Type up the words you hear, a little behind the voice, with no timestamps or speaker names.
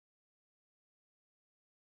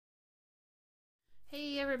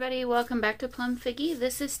Hey everybody, welcome back to Plum Figgy.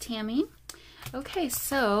 This is Tammy. Okay,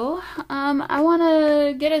 so I want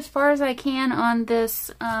to get as far as I can on this.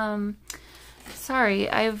 Sorry,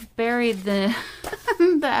 I've buried the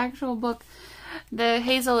the actual book, the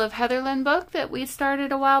Hazel of Heatherland book that we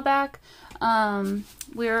started a while back.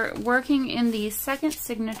 We're working in the second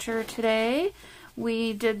signature today.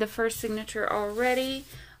 We did the first signature already.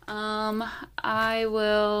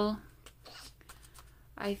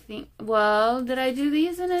 I think, well, did I do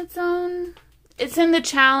these in its own? It's in the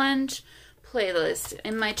challenge playlist,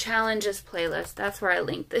 in my challenges playlist. That's where I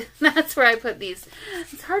linked it. That's where I put these.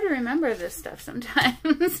 It's hard to remember this stuff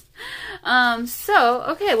sometimes.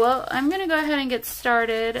 Okay, well, I'm going to go ahead and get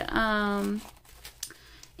started. And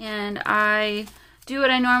I do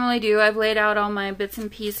what I normally do. I've laid out all my bits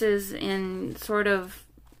and pieces in sort of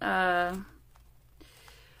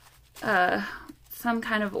some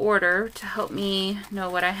kind of order to help me know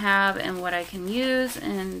what I have and what I can use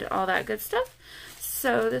and all that good stuff.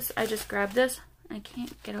 So this, I just grabbed this. I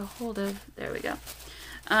can't get a hold of, there we go.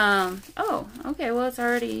 Oh, okay, well it's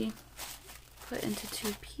already put into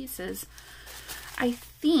two pieces. I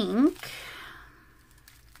think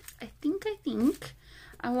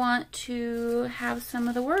I want to have some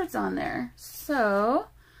of the words on there. So,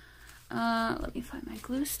 let me find my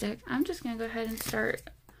glue stick. I'm just gonna go ahead and start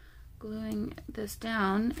gluing this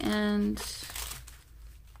down, and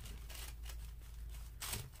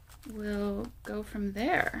we'll go from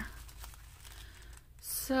there.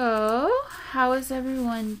 So, how is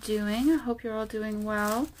everyone doing? I hope you're all doing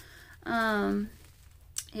well.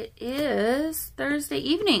 It is Thursday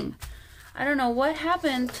evening. I don't know what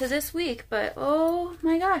happened to this week, but oh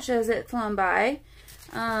my gosh, has it flown by.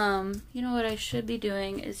 You know what I should be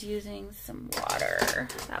doing is using some water.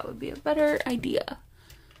 That would be a better idea.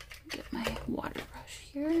 Get my water brush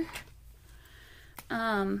here.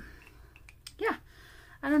 Yeah,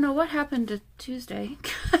 I don't know what happened to Tuesday.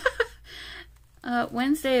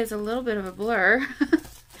 Wednesday is a little bit of a blur.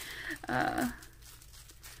 But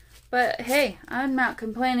hey, I'm not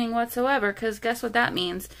complaining whatsoever, because guess what that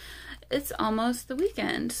means? It's almost the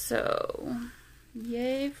weekend, so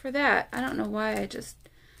yay for that. I don't know why I just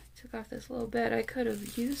took off this little bit. I could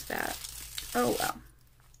have used that. Oh well.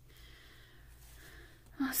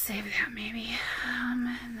 I'll save that maybe, and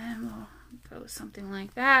then we'll go something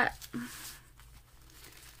like that.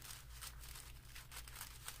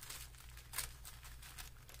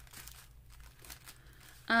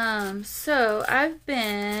 So I've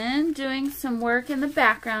been doing some work in the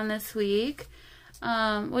background this week,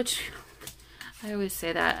 which I always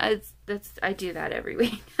say that. I do that every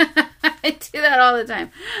week. I do that all the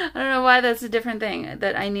time. I don't know why that's a different thing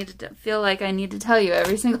that I need to feel like I need to tell you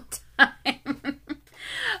every single time.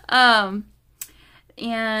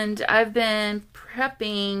 And I've been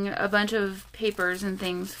prepping a bunch of papers and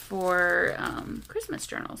things for Christmas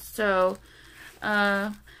journals. So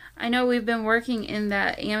I know we've been working in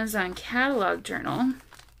that Amazon catalog journal,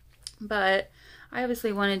 but I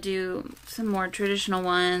obviously want to do some more traditional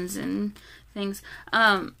ones and things.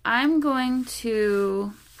 I'm going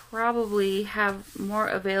to probably have more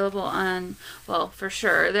available on, well, for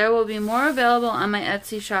sure, there will be more available on my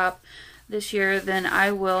Etsy shop this year than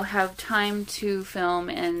I will have time to film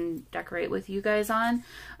and decorate with you guys on.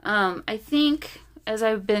 I think, as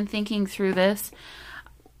I've been thinking through this,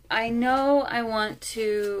 I know I want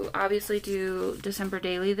to obviously do December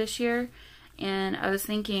daily this year, and I was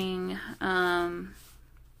thinking,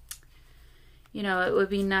 you know, it would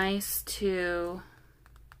be nice to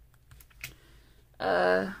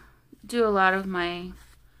do a lot of my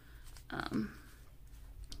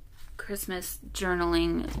Christmas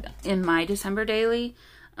journaling in my December daily.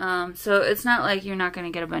 So it's not like you're not going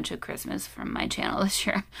to get a bunch of Christmas from my channel this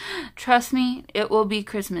year. Trust me, it will be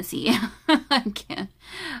Christmassy. Again.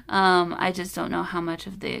 I just don't know how much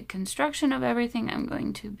of the construction of everything I'm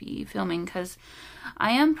going to be filming, because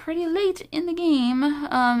I am pretty late in the game.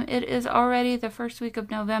 It is already the first week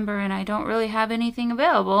of November, and I don't really have anything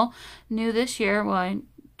available new this year. Well, I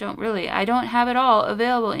don't have it all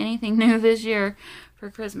available, anything new this year for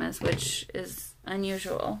Christmas, which is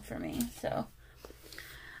unusual for me. So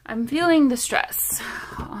I'm feeling the stress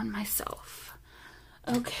on myself.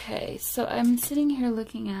 Okay, so I'm sitting here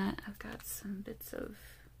looking at, I've got some bits of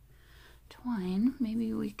twine.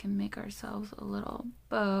 Maybe we can make ourselves a little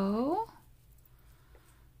bow.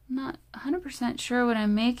 Not 100% sure what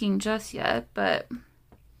I'm making just yet, but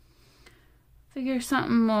figure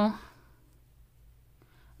something will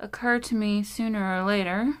occur to me sooner or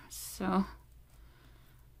later, so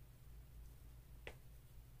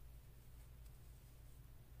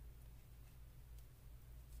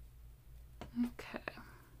okay.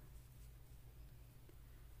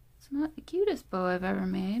 not the cutest bow I've ever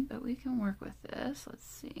made, but we can work with this. Let's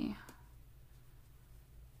see.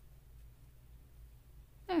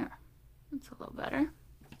 There. That's a little better.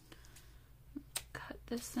 Cut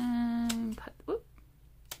this in.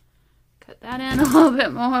 Cut that in a little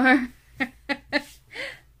bit more.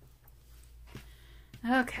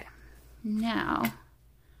 Okay. Now,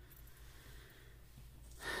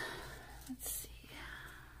 let's see.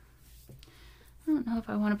 I don't know if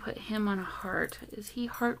I want to put him on a heart. Is he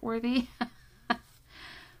heart worthy?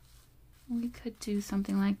 We could do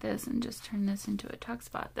something like this and just turn this into a tuck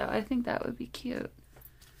spot, though. I think that would be cute.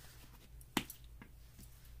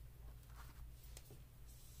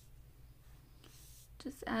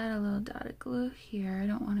 Just add a little dot of glue here. I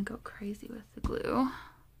don't want to go crazy with the glue.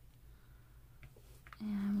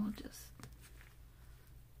 And we'll just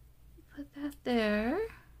put that there.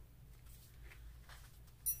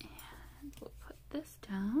 And we'll put this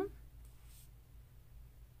down.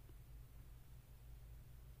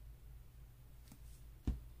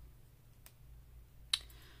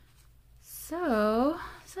 So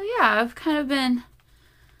yeah, I've kind of been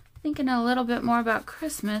thinking a little bit more about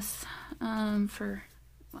Christmas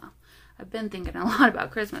well, I've been thinking a lot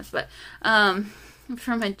about Christmas, but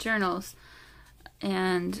for my journals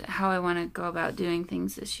and how I want to go about doing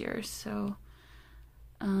things this year. So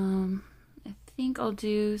I think I'll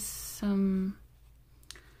do some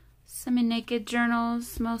semi-naked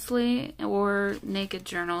journals mostly, or naked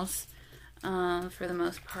journals for the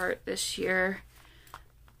most part this year.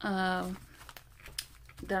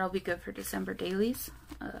 That'll be good for December dailies.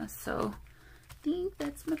 So I think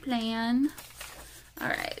that's my plan.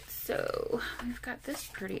 Alright, so we've got this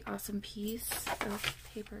pretty awesome piece of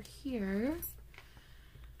paper here.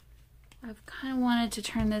 I've kind of wanted to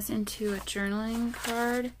turn this into a journaling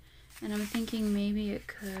card, and I'm thinking maybe it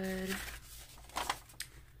could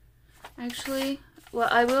actually, well,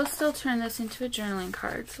 I will still turn this into a journaling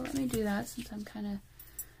card, so let me do that since I'm kind of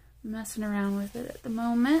messing around with it at the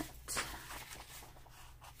moment.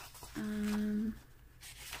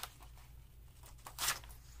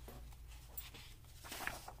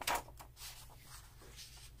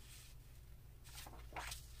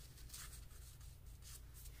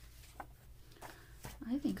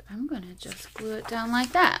 I think I'm going to just glue it down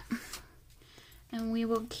like that. And we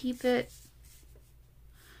will keep it,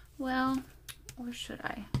 well, or should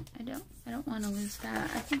I? I don't want to lose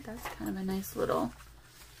that. I think that's kind of a nice little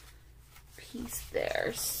piece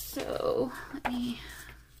there. So let me,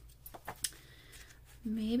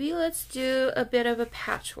 maybe let's do a bit of a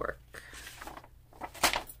patchwork.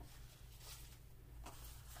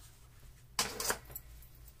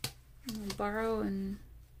 I'll borrow and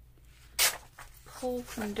pull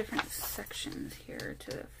from different sections here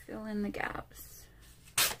to fill in the gaps.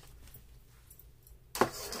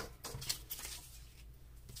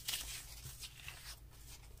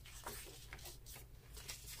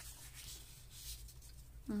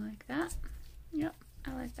 I like that. Yep,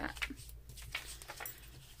 I like that.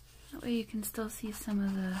 That way you can still see some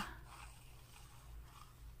of the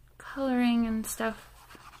coloring and stuff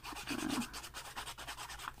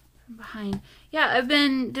behind. Yeah, I've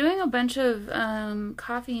been doing a bunch of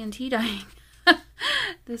coffee and tea dyeing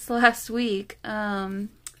this last week. And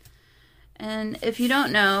if you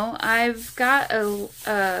don't know, I've got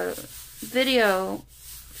a video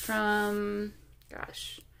from,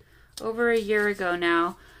 gosh, over a year ago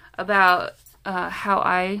now about how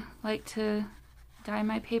I like to dye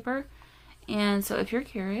my paper. And so if you're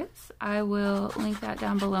curious, I will link that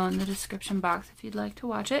down below in the description box if you'd like to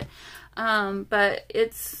watch it. But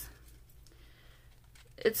it's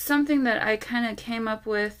something that I kind of came up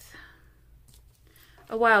with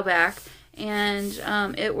a while back, and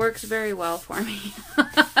it works very well for me.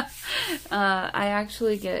 I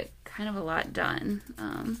actually get kind of a lot done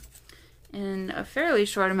in a fairly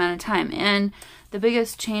short amount of time. And the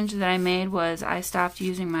biggest change that I made was I stopped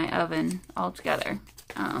using my oven altogether.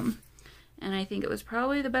 And I think it was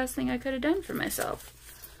probably the best thing I could have done for myself.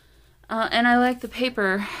 And I like the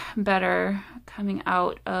paper better coming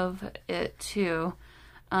out of it too.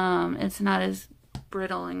 It's not as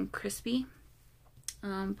brittle and crispy.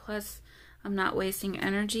 Plus, I'm not wasting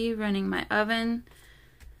energy running my oven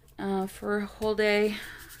for a whole day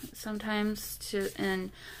sometimes.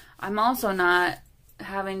 And I'm also not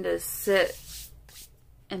having to sit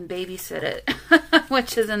and babysit it,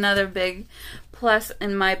 which is another big plus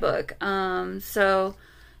in my book. So,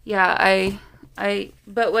 yeah,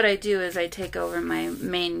 but what I do is I take over my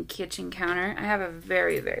main kitchen counter. I have a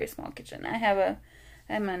very, very small kitchen.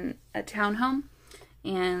 I'm in a townhome,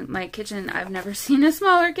 and my kitchen, I've never seen a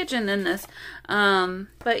smaller kitchen than this.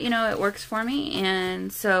 But, you know, it works for me.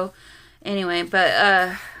 And so, anyway,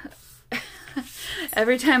 but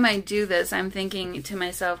every time I do this, I'm thinking to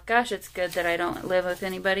myself, gosh, it's good that I don't live with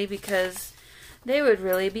anybody because they would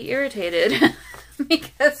really be irritated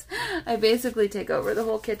because I basically take over the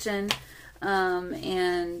whole kitchen,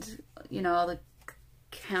 and, you know, all the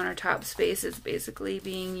countertop space is basically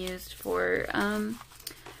being used for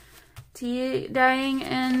tea dyeing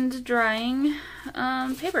and drying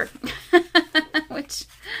paper, which,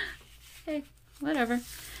 hey, whatever.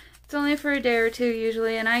 It's only for a day or two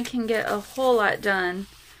usually, and I can get a whole lot done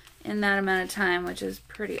in that amount of time, which is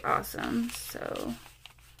pretty awesome. So,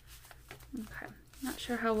 okay. Not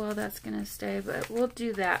sure how well that's going to stay, but we'll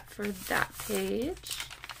do that for that page.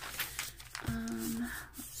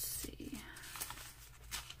 Let's see.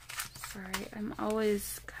 Sorry, I'm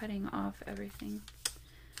always cutting off everything.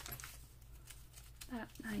 That,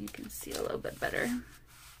 now you can see a little bit better.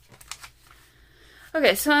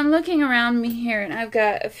 Okay, so I'm looking around me here, and I've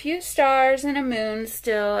got a few stars and a moon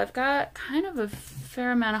still. I've got kind of a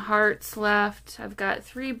fair amount of hearts left. I've got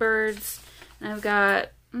 3 birds, and I've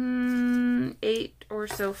got 8 or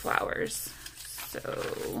so flowers.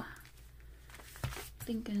 So,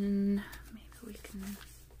 thinking maybe we can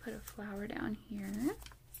put a flower down here.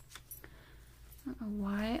 I don't know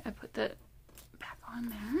why I put that back on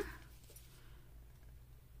there.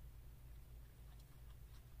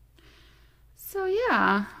 So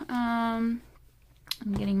yeah, I'm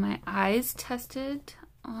getting my eyes tested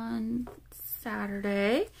on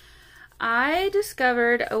Saturday. I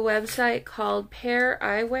discovered a website called Pear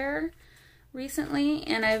Eyewear recently,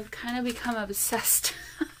 and I've kind of become obsessed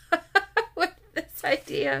with this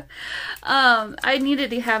idea. I needed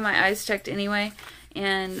to have my eyes checked anyway,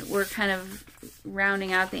 and we're kind of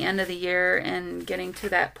rounding out the end of the year and getting to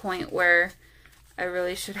that point where I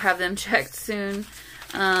really should have them checked soon.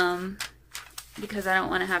 Because I don't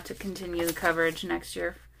want to have to continue the coverage next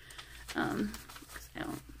year. I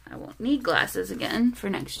won't need glasses again for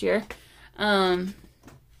next year.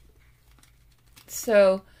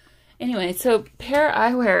 So anyway, so Pear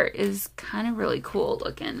Eyewear is kind of really cool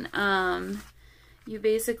looking. You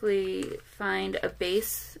basically find a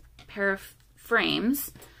base pair of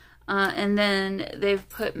frames, and then they've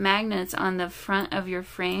put magnets on the front of your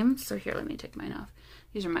frame. So here, let me take mine off.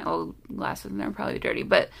 These are my old glasses and they're probably dirty,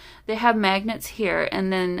 but they have magnets here.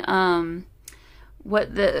 And then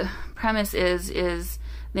what the premise is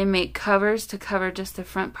they make covers to cover just the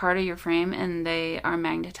front part of your frame, and they are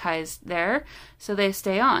magnetized there, so they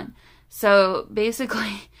stay on. So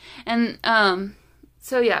basically, and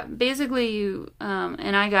so yeah, basically you,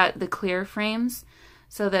 and I got the clear frames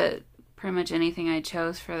so that pretty much anything I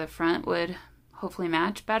chose for the front would hopefully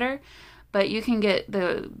match better. But you can get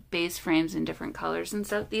the base frames in different colors and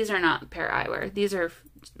stuff. These are not Pear Eyewear. These are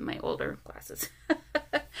my older glasses.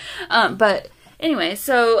 But anyway,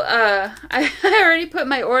 so I already put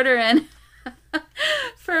my order in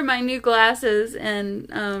for my new glasses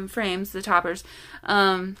and frames, the toppers.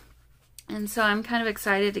 And so I'm kind of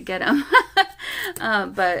excited to get them.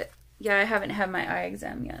 But yeah, I haven't had my eye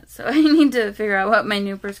exam yet. So I need to figure out what my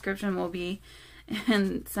new prescription will be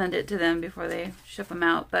and send it to them before they ship them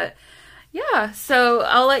out. But yeah, so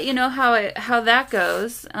I'll let you know how that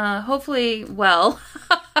goes. Hopefully well.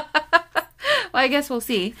 Well, I guess we'll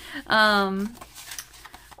see. But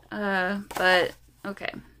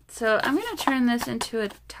okay. So I'm going to turn this into a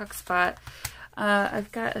tuck spot. I've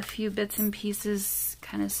got a few bits and pieces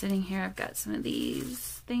kind of sitting here. I've got some of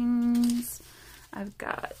these things. I've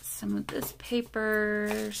got some of this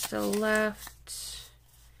paper still left.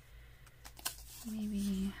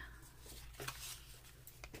 Maybe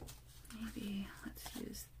let's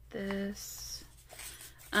use this.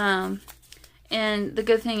 And the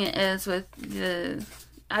good thing is with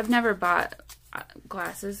I've never bought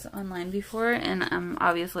glasses online before, and I'm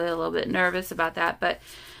obviously a little bit nervous about that, but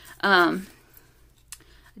I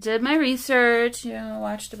did my research, you know,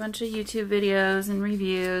 watched a bunch of YouTube videos and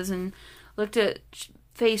reviews and looked at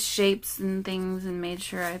face shapes and things and made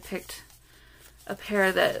sure I picked a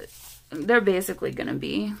pair that they're basically going to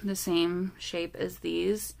be the same shape as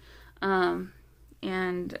these.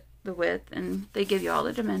 And the width, and they give you all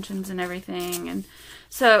the dimensions and everything. And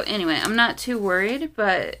so anyway, I'm not too worried,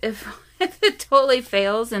 but if it totally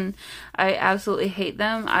fails and I absolutely hate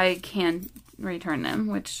them, I can return them,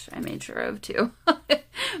 which I made sure of too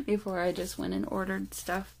before I just went and ordered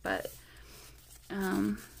stuff. But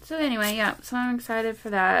so anyway, yeah, so I'm excited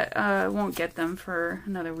for that. I won't get them for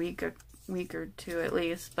another week or two at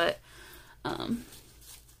least, but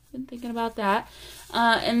been thinking about that.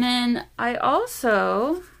 And then I've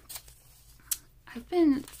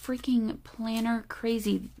been freaking planner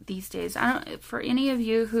crazy these days. For any of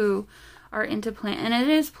you who are into and it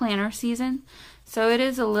is planner season, so it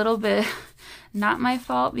is a little bit not my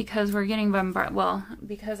fault because we're getting bombarded. Well,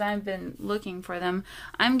 because I've been looking for them,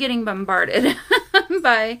 I'm getting bombarded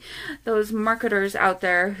by those marketers out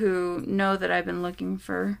there who know that I've been looking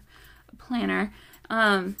for a planner.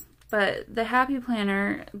 But the Happy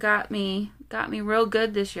Planner got me real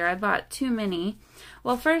good this year. I bought too many.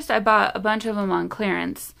 Well, first I bought a bunch of them on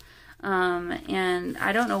clearance. And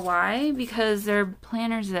I don't know why, because they're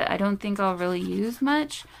planners that I don't think I'll really use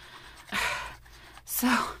much. So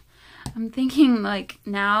I'm thinking like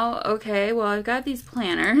now, okay, well, I've got these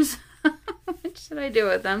planners. What should I do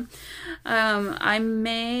with them? I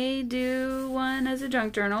may do one as a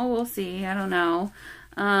junk journal. We'll see. I don't know.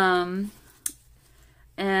 And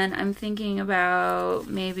I'm thinking about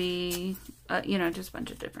maybe, you know, just a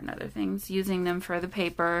bunch of different other things. Using them for the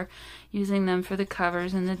paper, using them for the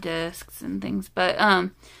covers and the discs and things. But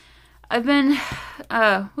I've been,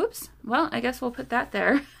 whoops, well, I guess we'll put that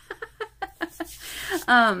there.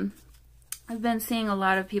 I've been seeing a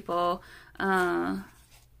lot of people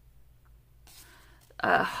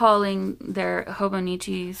hauling their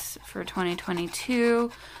Hobonichis for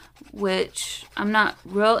 2022, which I'm not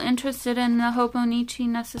real interested in the Hobonichi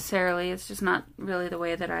necessarily. It's just not really the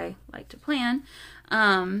way that I like to plan.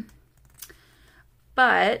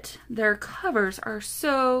 But their covers are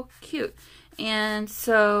so cute. And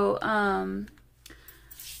so,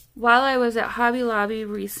 while I was at Hobby Lobby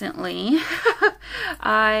recently,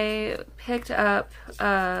 I picked up,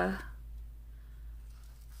 I'm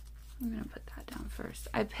going to put that down first.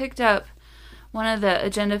 I picked up one of the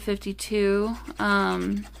Agenda 52.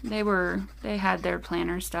 They had their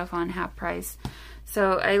planner stuff on half price.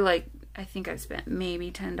 So I think I spent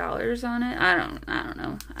maybe $10 on it. I don't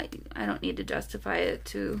know. I don't need to justify it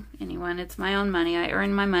to anyone. It's my own money. I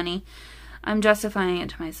earned my money. I'm justifying it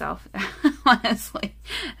to myself, honestly,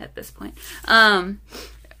 at this point.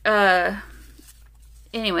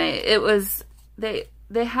 Anyway, it was, they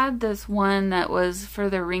had this one that was for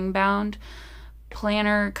the ring bound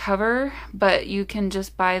planner cover, but you can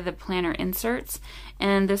just buy the planner inserts.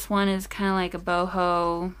 And this one is kind of like a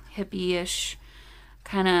boho, hippie-ish,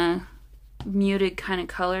 kind of muted kind of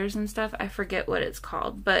colors and stuff. I forget what it's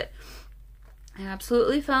called, but I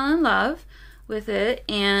absolutely fell in love with it,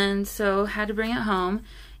 and so had to bring it home,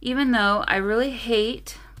 even though I really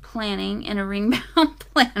hate planning in a ring bound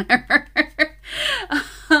planner.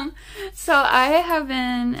 So I have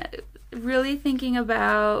been really thinking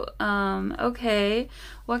about, okay,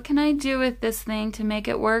 what can I do with this thing to make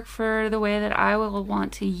it work for the way that I will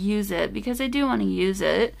want to use it? Because I do want to use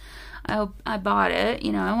it. I bought it,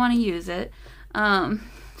 you know, I want to use it. Pull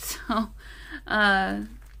that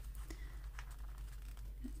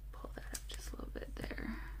up just a little bit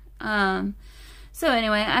there. So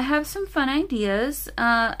anyway, I have some fun ideas,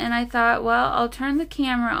 and I thought, well, I'll turn the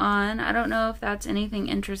camera on. I don't know if that's anything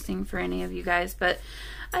interesting for any of you guys, but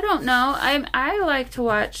I don't know. I like to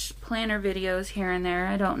watch planner videos here and there.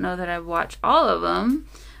 I don't know that I watch all of them,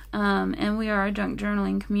 and we are a junk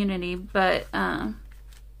journaling community, but I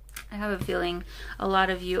have a feeling a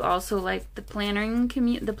lot of you also like the planning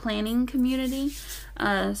community.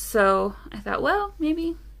 So I thought, well,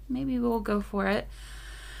 maybe we'll go for it.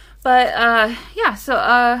 But yeah,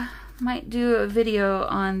 so might do a video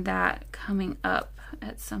on that coming up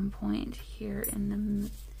at some point here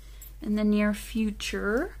in the near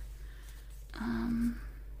future.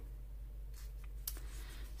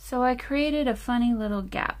 So I created a funny little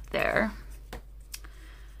gap there.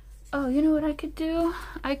 Oh, you know what I could do?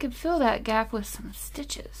 I could fill that gap with some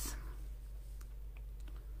stitches.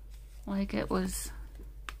 Like it was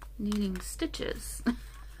needing stitches.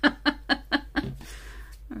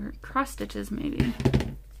 Or cross stitches, maybe.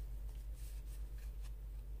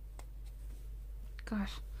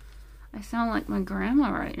 Gosh, I sound like my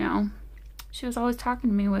grandma right now. She was always talking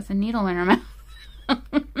to me with a needle in her mouth.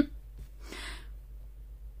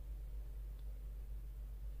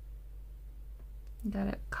 You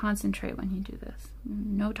gotta concentrate when you do this.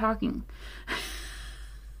 No talking.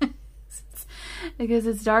 Because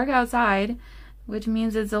it's dark outside, which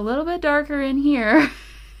means it's a little bit darker in here.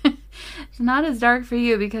 It's not as dark for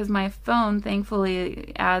you because my phone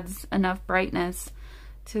thankfully adds enough brightness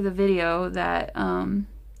to the video that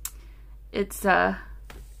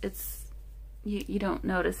you don't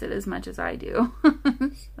notice it as much as I do.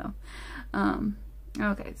 So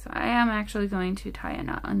okay, so I am actually going to tie a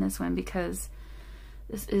knot on this one because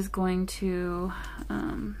this is going to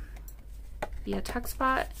be a tuck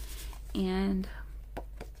spot, and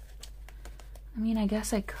I mean, I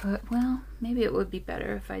guess I could, well, maybe it would be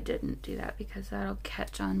better if I didn't do that because that'll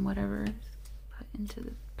catch on whatever is put into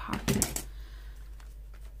the pocket.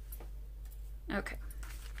 Okay.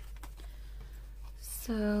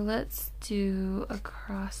 So let's do a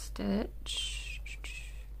cross stitch,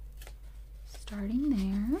 starting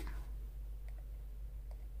there.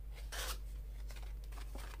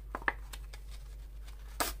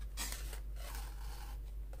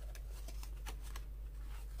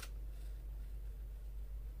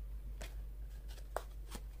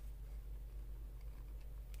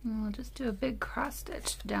 And we'll just do a big cross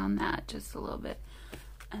stitch down that just a little bit.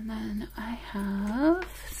 And then I have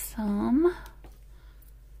some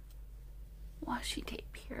washi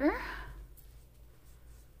tape here.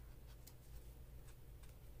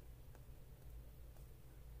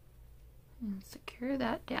 And secure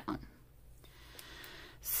that down.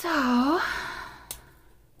 So, I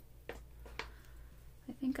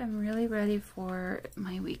think I'm really ready for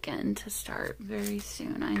my weekend to start very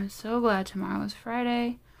soon. I am so glad tomorrow is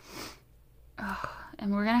Friday. Oh,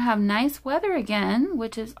 and we're gonna have nice weather again,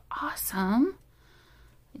 which is awesome.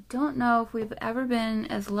 I don't know if we've ever been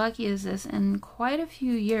as lucky as this in quite a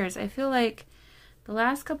few years. I feel like the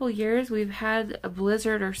last couple years we've had a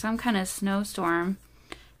blizzard or some kind of snowstorm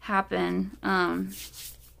happen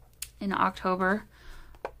in October.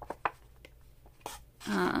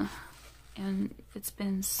 And it's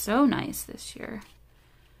been so nice this year.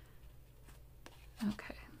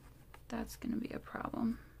 Okay, that's gonna be a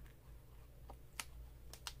problem.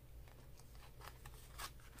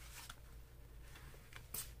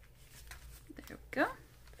 There we go,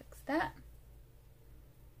 fix that.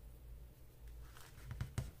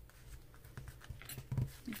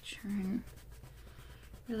 Make sure and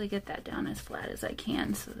really get that down as flat as I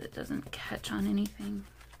can so that it doesn't catch on anything.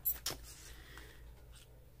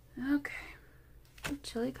 Okay, the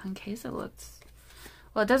chili con queso looks,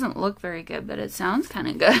 well, it doesn't look very good, but it sounds kind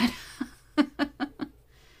of good.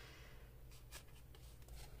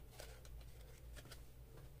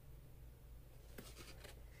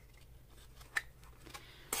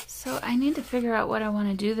 So I need to figure out what I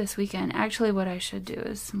want to do this weekend. Actually, what I should do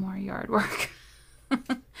is some more yard work.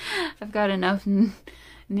 I've got enough new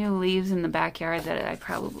leaves in the backyard that I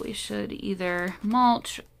probably should either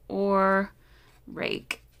mulch or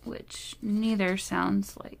rake, which neither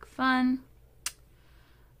sounds like fun.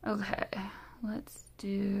 Okay, let's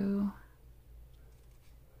do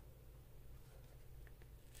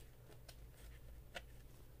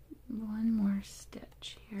one more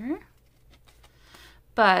stitch here.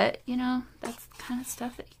 But, you know, that's the kind of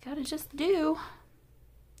stuff that you gotta just do.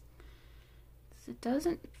 It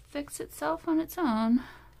doesn't fix itself on its own.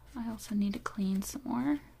 I also need to clean some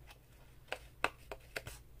more.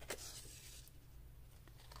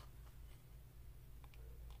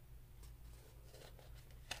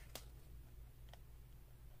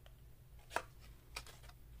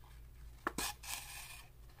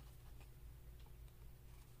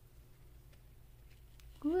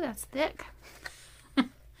 Ooh, that's thick.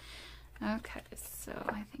 Okay, so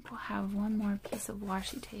I think we'll have one more piece of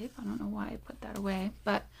washi tape. I don't know why I put that away,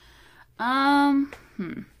 but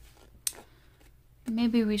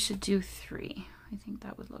maybe we should do 3. I think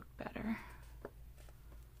that would look better.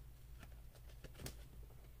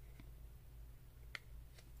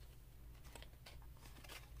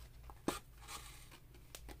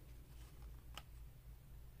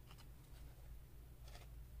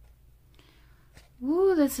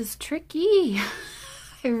 Ooh, this is tricky.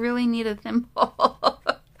 I really need a thimble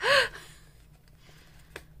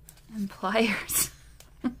and pliers.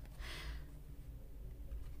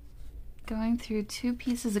 Going through 2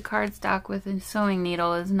 pieces of cardstock with a sewing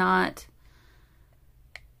needle is not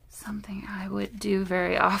something I would do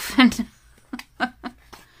very often.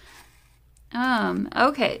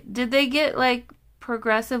 Okay, did they get like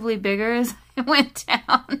progressively bigger as I went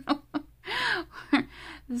down?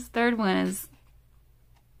 This third one is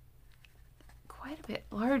quite a bit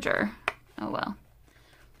larger. Oh well.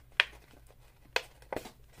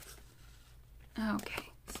 Okay,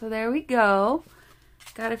 so there we go.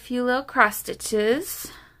 Got a few little cross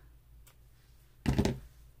stitches.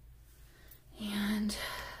 And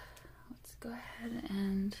let's go ahead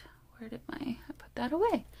and, where did I put that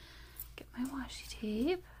away? Get my washi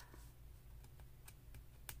tape.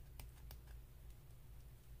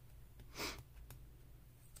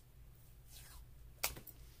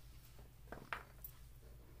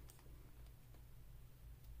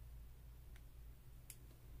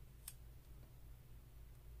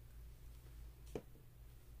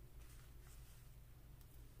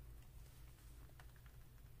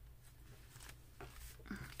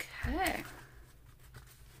 Okay.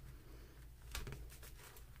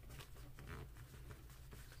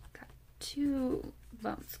 Got 2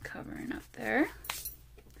 bumps covering up there.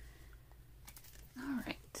 All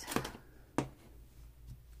right.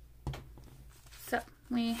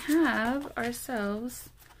 we have ourselves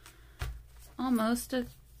almost a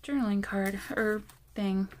journaling card or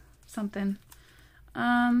thing, something.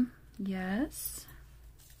 Yes.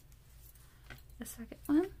 The second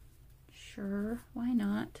one? Sure, why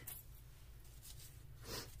not?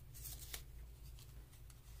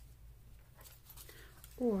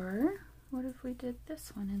 Or what if we did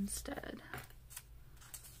this one instead?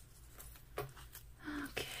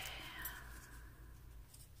 Okay.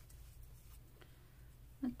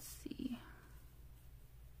 Let's see.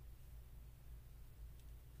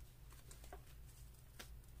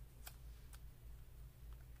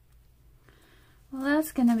 Well,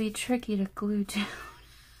 that's gonna be tricky to glue down.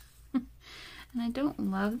 And I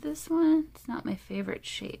don't love this one. It's not my favorite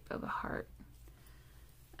shape of a heart.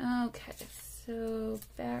 Okay, so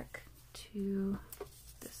back to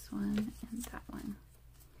this one and that one.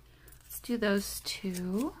 Let's do those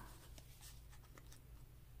two.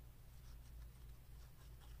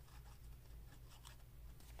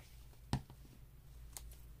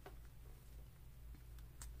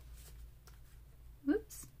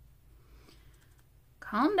 Whoops.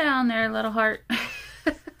 Calm down there, little heart.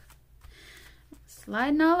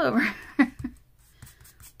 Sliding all over.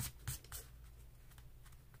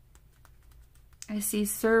 I see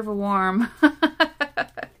serve warm.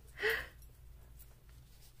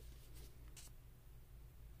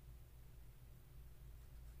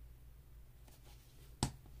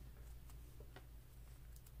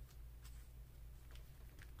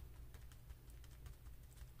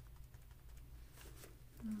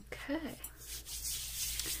 Okay.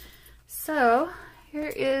 So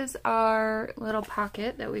here is our little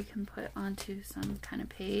pocket that we can put onto some kind of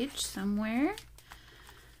page somewhere.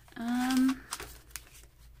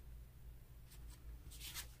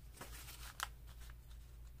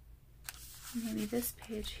 Maybe this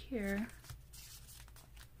page here.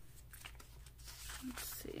 Let's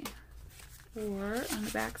see. Or on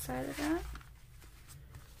the back side of that.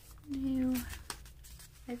 No.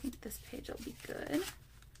 I think this page will be good.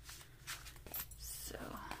 So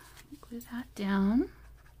glue that down.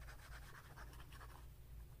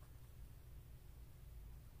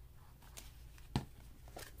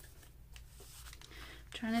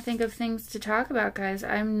 Trying to think of things to talk about, guys.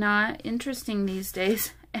 I'm not interesting these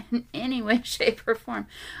days in any way, shape, or form.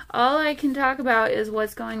 All I can talk about is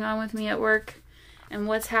what's going on with me at work and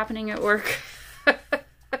what's happening at work.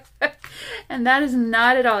 And that is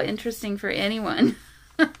not at all interesting for anyone.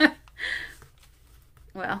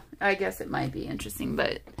 Well, I guess it might be interesting,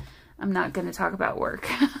 but I'm not going to talk about work.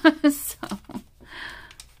 So,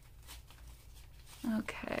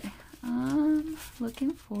 okay.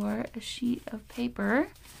 Looking for a sheet of paper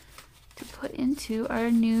to put into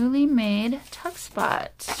our newly made tuck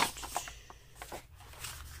spot.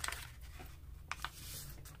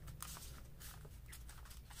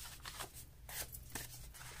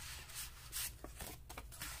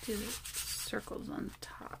 Do the circles on the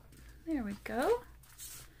top. There we go.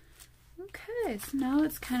 Okay, so now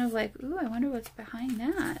it's kind of like, ooh, I wonder what's behind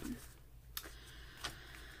that.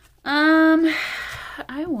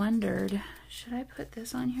 I wondered, should I put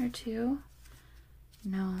this on here too?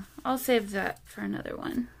 No, I'll save that for another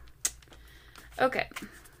one. Okay,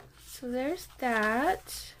 so there's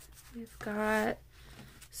that. We've got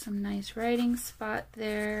some nice writing spot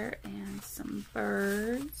there and some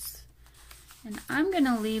birds. And I'm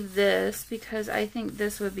gonna leave this because I think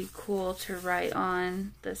this would be cool to write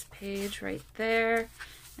on this page right there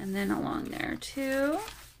and then along there too.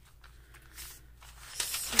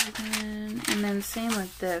 And then same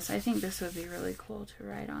with this. I think this would be really cool to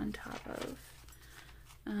write on top of.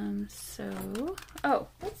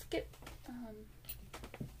 Let's get,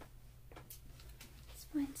 let's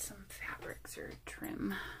find some fabrics or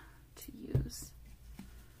trim to use.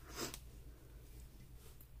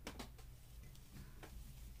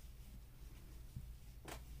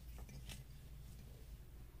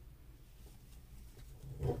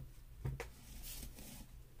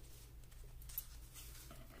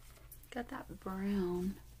 Got that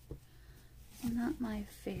brown. Not my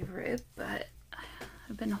favorite, but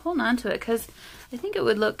I've been holding on to it because I think it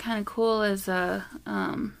would look kind of cool as a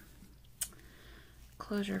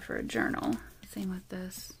closure for a journal. Same with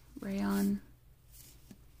this rayon,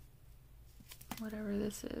 whatever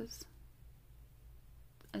this is.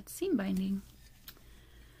 It's seam binding.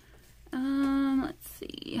 Let's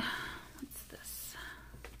see. What's this?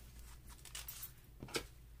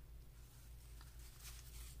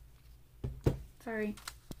 Sorry.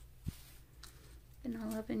 Been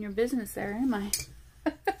all up in your business there, am I?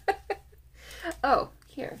 Oh,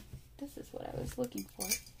 here. This is what I was looking for.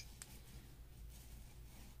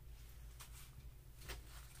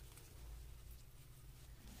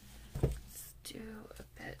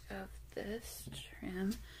 this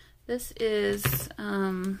trim. This is,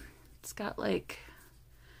 it's got like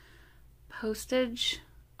postage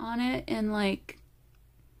on it in like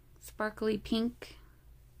sparkly pink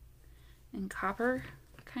and copper,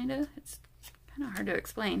 kind of. It's kind of hard to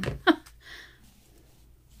explain. I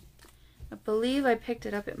believe I picked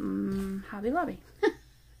it up at Hobby Lobby.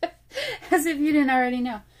 As if you didn't already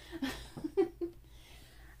know.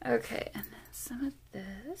 Okay, and some of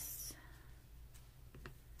this,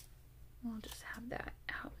 we'll just have that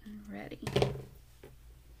out and ready.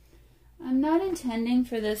 I'm not intending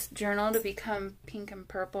for this journal to become pink and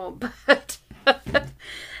purple, but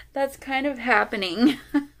that's kind of happening.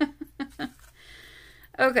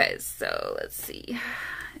 Okay, so let's see.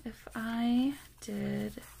 If I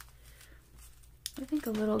did, I think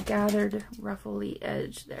a little gathered ruffly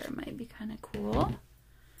edge there might be kind of cool.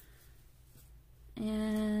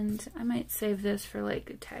 And I might save this for like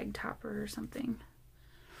a tag topper or something.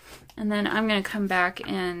 And then I'm going to come back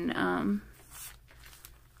and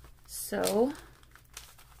sew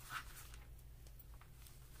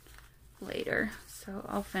later. So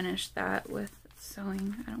I'll finish that with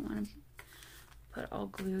sewing. I don't want to put all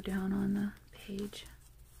glue down on the page.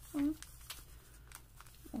 Or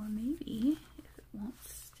maybe if it won't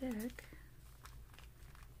stick.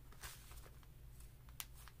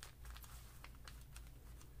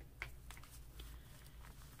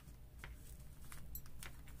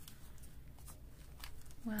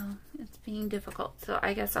 Well, it's being difficult, so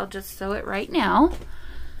I guess I'll just sew it right now.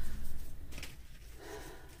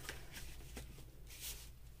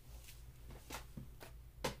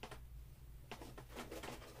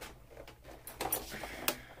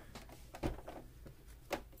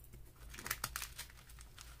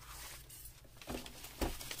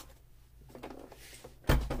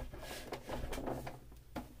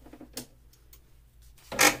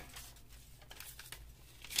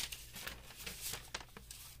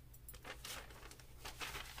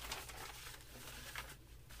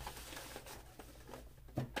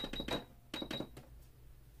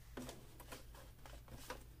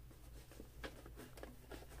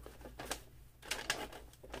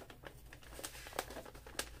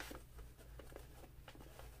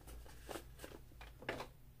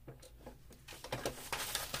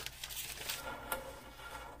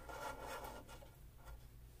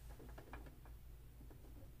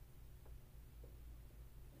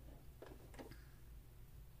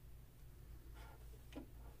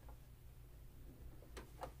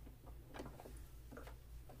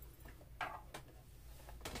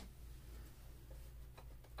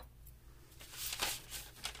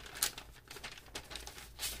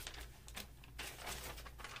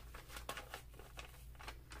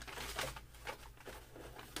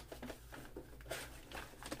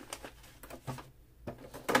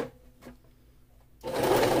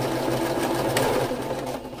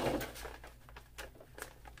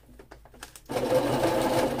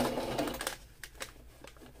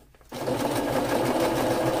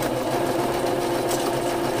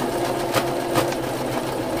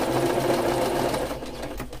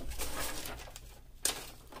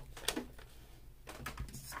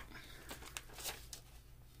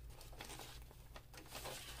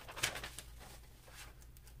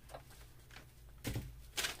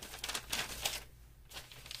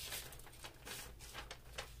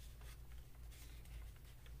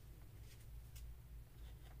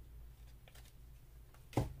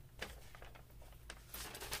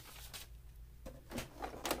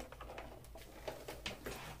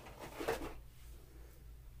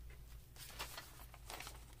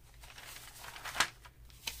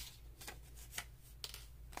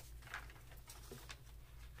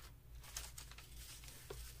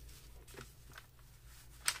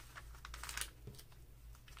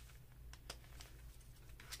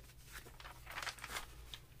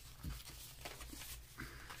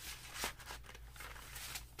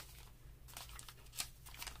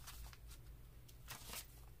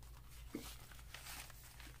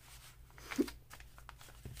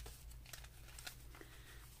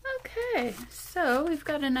 Okay, so we've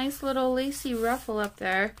got a nice little lacy ruffle up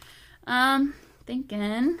there.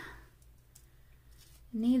 Thinking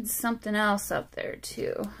needs something else up there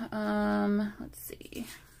too. Let's see.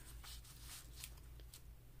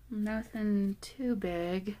 Nothing too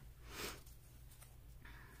big.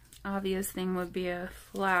 Obvious thing would be a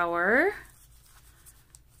flower.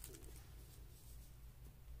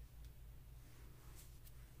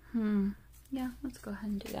 Yeah, let's go ahead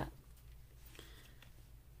and do that.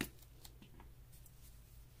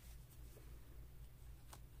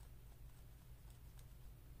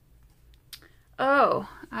 Oh,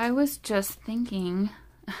 I was just thinking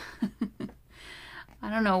I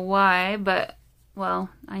don't know why, but, well,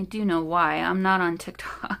 I do know why. I'm not on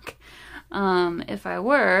TikTok. If I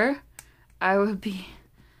were, I would be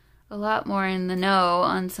a lot more in the know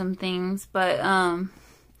on some things, but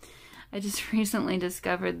I just recently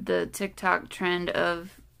discovered the TikTok trend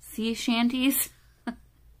of sea shanties.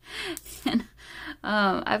 And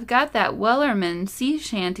I've got that Wellerman sea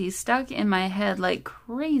shanty stuck in my head like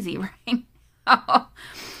crazy right now.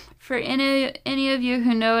 For any of you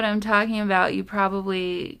who know what I'm talking about, you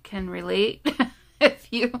probably can relate if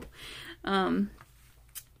you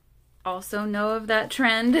also know of that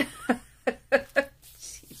trend.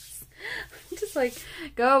 Jeez. I'm just like,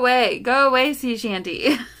 go away, sea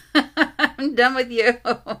shanty. I'm done with you.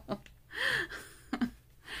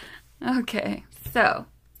 Okay, so,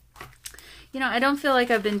 you know, I don't feel like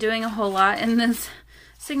I've been doing a whole lot in this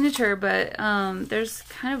signature, but there's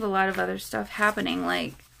kind of a lot of other stuff happening,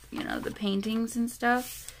 like, you know, the paintings and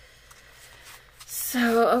stuff.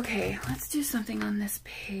 So, okay, let's do something on this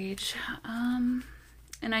page. And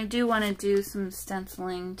I do want to do some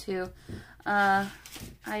stenciling too. I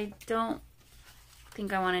don't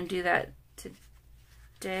think I want to do that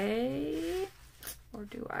today, or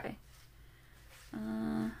do I?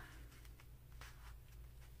 I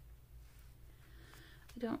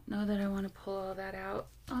don't know that I want to pull all that out.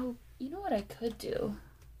 Oh, you know what I could do?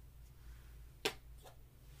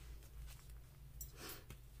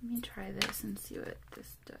 Let me try this and see what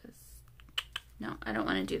this does. No, I don't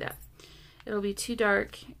want to do that. It'll be too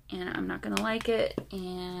dark and I'm not going to like it,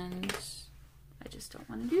 and I just don't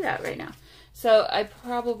want to do that right now. So I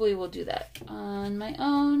probably will do that on my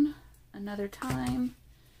own another time.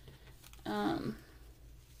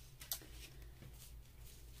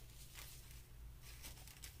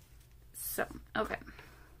 So, okay.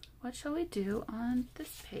 What shall we do on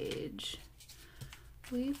this page?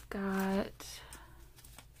 We've got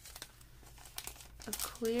a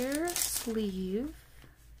clear sleeve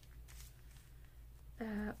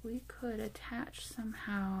that we could attach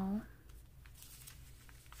somehow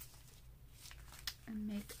and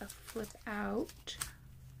make a flip out.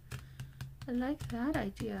 I like that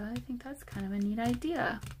idea. I think that's kind of a neat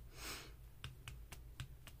idea.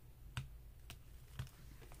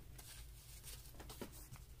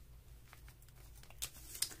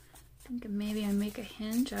 I think maybe I make a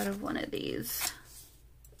hinge out of one of these.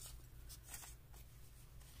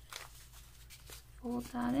 Fold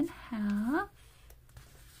that in half.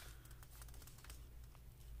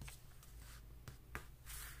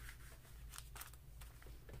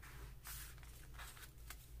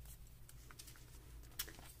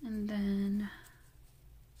 And then,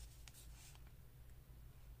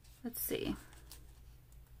 let's see,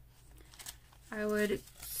 I would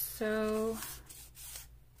sew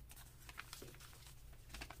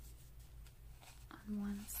on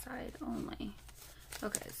one side only.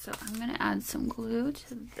 Okay, so I'm going to add some glue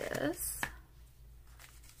to this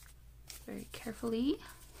very carefully.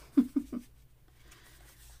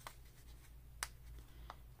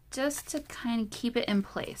 Just to kind of keep it in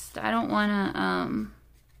place. I don't want to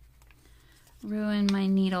ruin my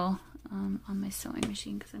needle on my sewing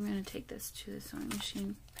machine, because I'm going to take this to the sewing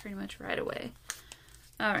machine pretty much right away.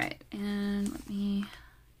 Alright, and let me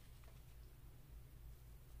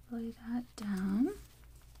lay that down.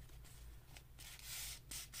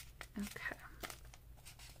 Okay.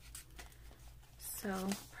 So,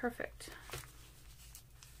 perfect.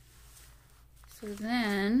 So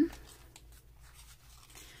then,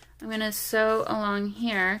 I'm going to sew along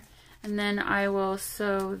here, and then I will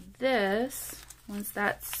sew this, once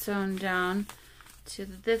that's sewn down, to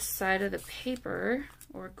this side of the paper,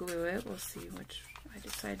 or glue it. We'll see which I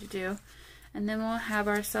decide to do. And then we'll have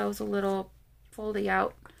ourselves a little foldy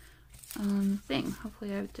out thing.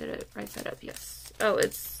 Hopefully I did it right side up. Yes. Oh,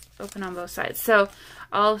 it's open on both sides. So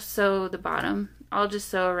I'll sew the bottom. I'll just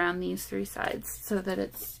sew around these three sides so that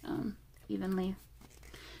it's evenly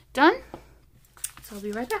done. So I'll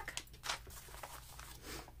be right back.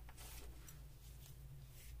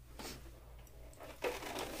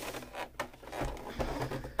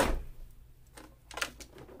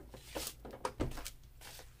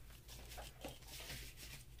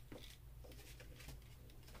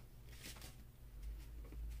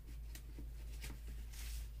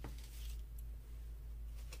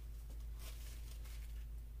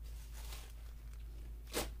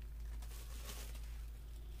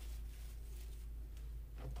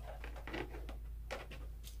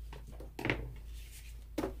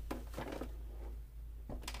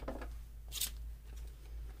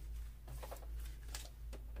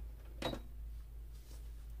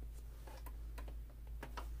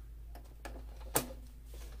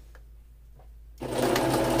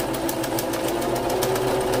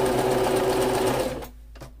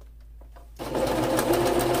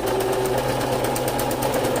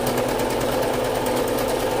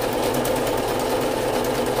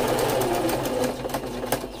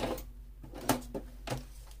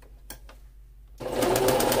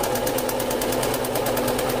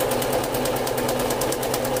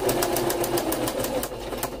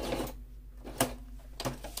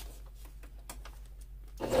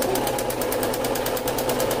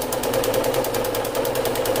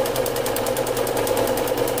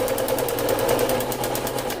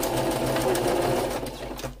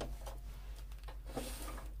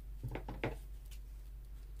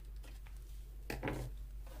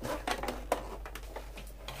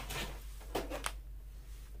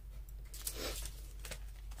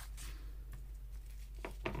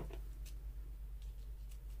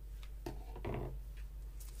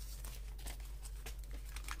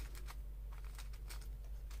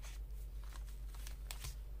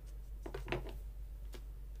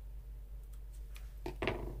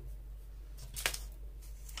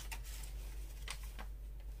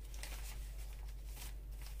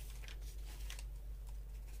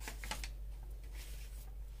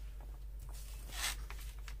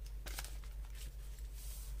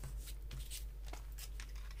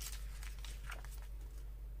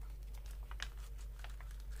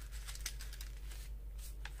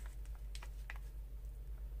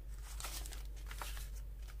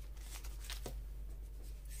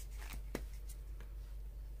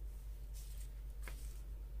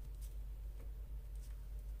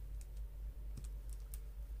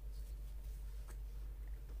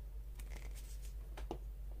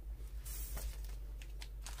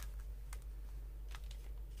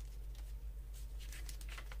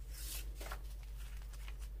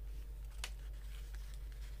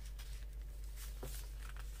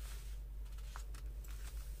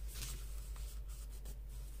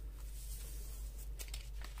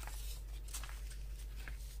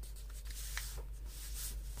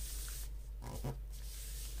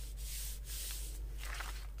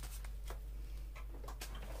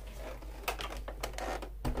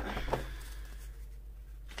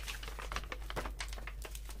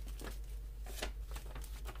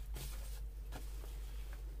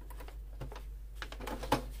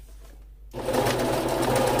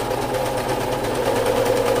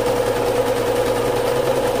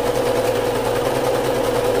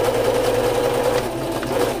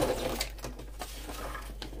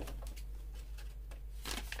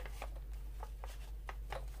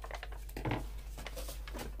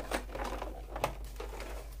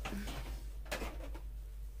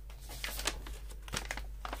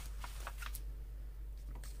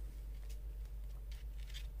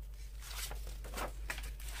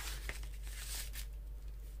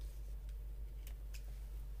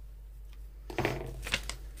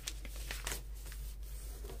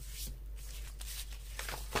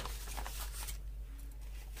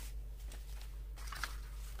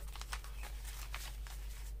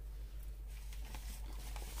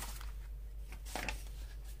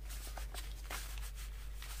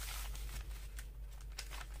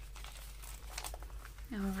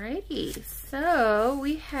 Alrighty, so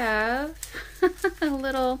we have a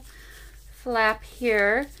little flap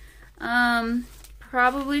here.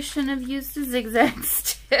 Probably shouldn't have used a zigzag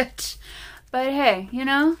stitch, but hey, you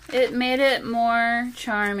know, it made it more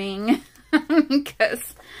charming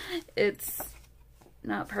because it's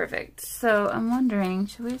not perfect. So I'm wondering,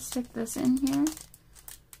 should we stick this in here?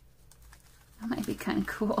 That might be kind of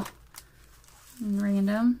cool and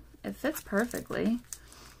random. It fits perfectly.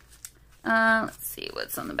 Let's see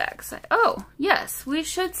what's on the back side. Oh, yes, we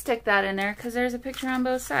should stick that in there because there's a picture on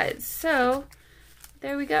both sides. So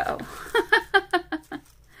there we go.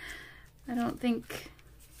 I don't think,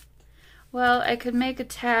 well, I could make a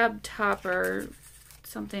tab top or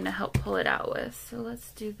something to help pull it out with. So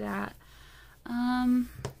let's do that.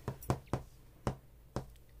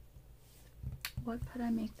 What could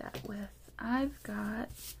I make that with? I've got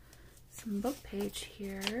some book page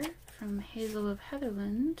here from Hazel of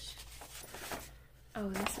Heatherland. Oh,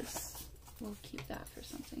 this is, we'll keep that for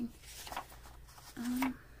something.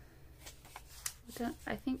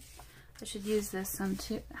 I think I should use this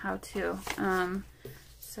somehow too.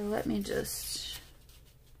 So let me just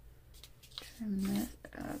trim this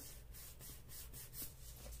up.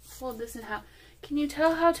 Fold this in half. Can you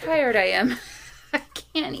tell how tired I am? I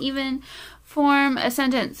can't even form a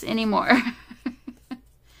sentence anymore.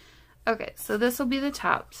 Okay, so this will be the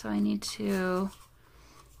top. So I need to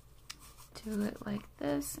do it like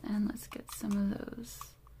this, and let's get some of those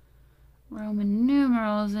Roman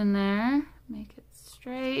numerals in there. Make it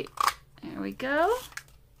straight. There we go.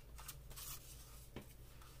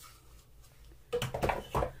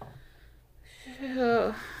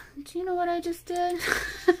 So, do you know what I just did?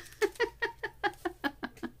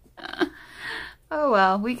 Oh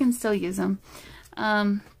well, we can still use them.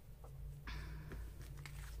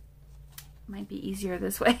 Might be easier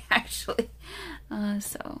this way, actually.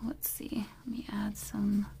 So let's see. Let me add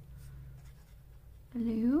some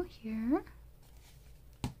blue here.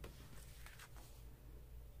 I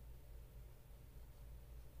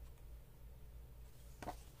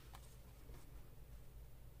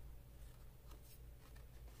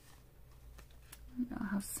don't know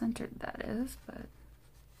how centered that is, but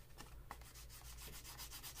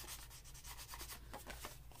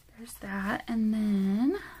there's that. And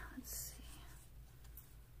then let's see.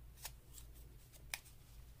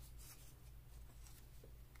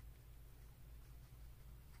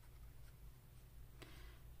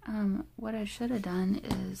 What I should have done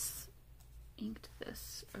is inked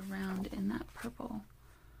this around in that purple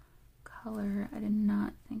color. I did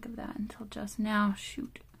not think of that until just now.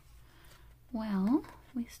 Shoot. Well,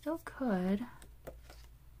 we still could.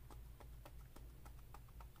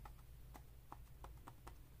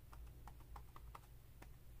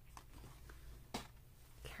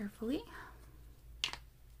 Carefully.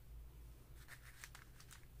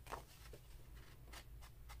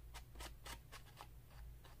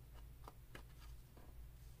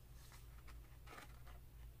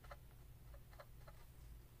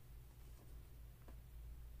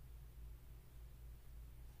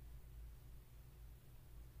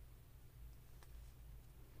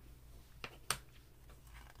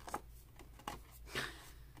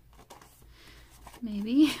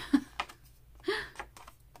 Maybe.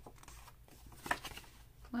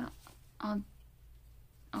 Well, I'll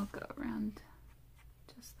go around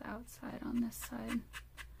just the outside on this side.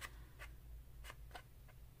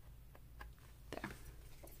 There.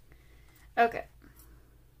 Okay.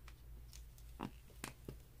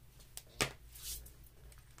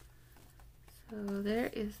 So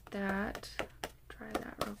there is that. Try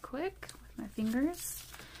that real quick with my fingers.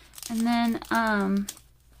 And then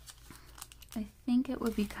I think it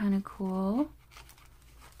would be kind of cool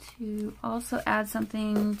to also add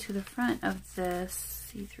something to the front of this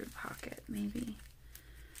see-through pocket, maybe.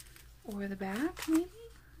 Or the back, maybe?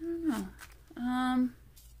 I don't know.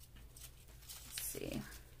 Let's see.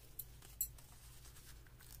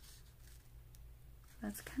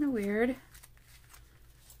 That's kind of weird.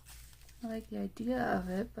 I like the idea of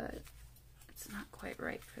it, but it's not quite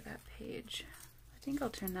right for that page. I think I'll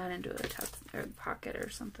turn that into a tuck or pocket or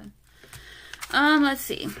something. Let's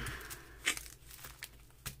see.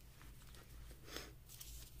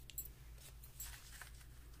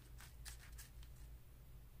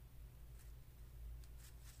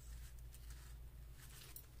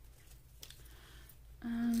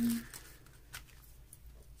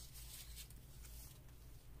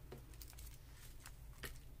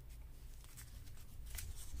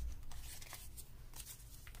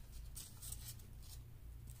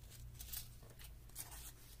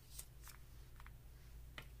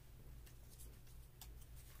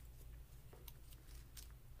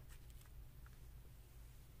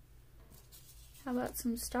 How about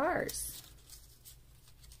some stars?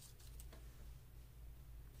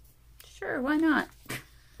 Sure, why not?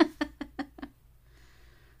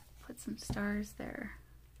 Put some stars there.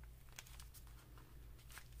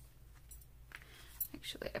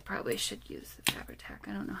 Actually, I probably should use the Fabri-Tac.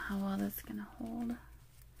 I don't know how well that's going to hold.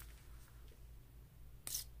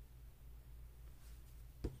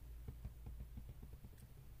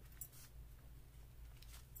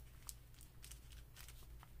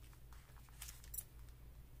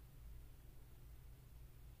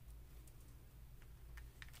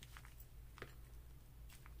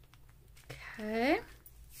 Okay.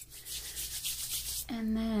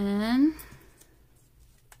 And then,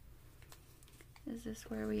 is this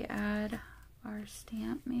where we add our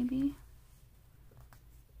stamp maybe?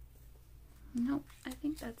 Nope, I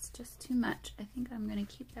think that's just too much. I think I'm going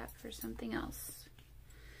to keep that for something else.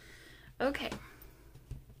 Okay.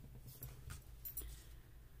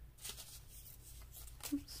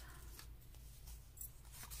 Oops.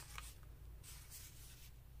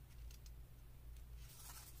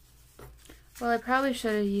 Well, I probably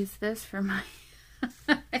should have used this for my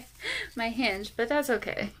my hinge, but that's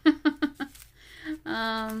okay.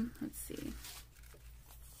 Let's see.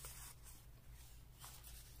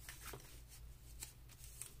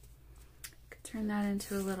 Could turn that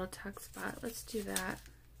into a little tuck spot. Let's do that.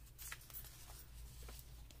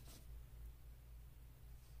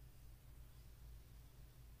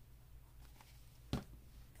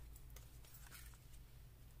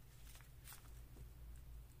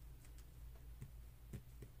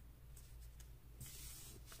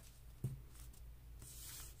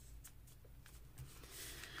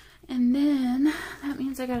 And then that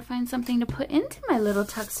means I gotta find something to put into my little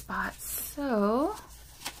tuck spots. So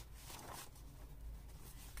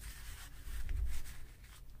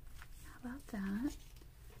how about that?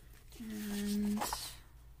 And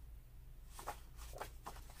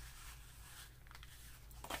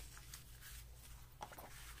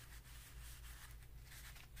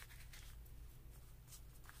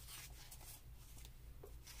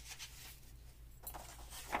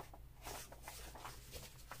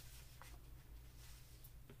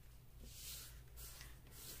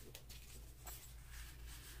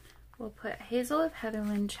we'll put Hazel of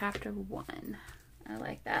Heatherland Chapter 1. I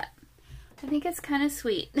like that. I think it's kind of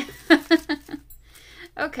sweet.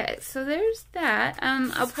 Okay, so there's that.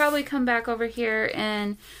 I'll probably come back over here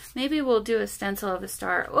and maybe we'll do a stencil of a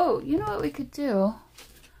star. Oh, you know what we could do?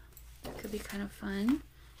 That could be kind of fun.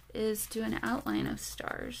 Is do an outline of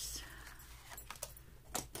stars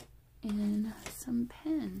in some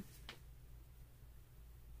pen.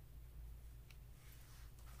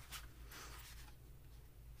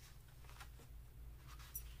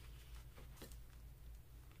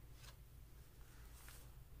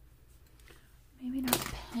 Maybe not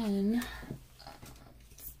pen.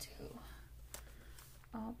 Let's do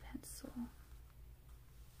all pencil.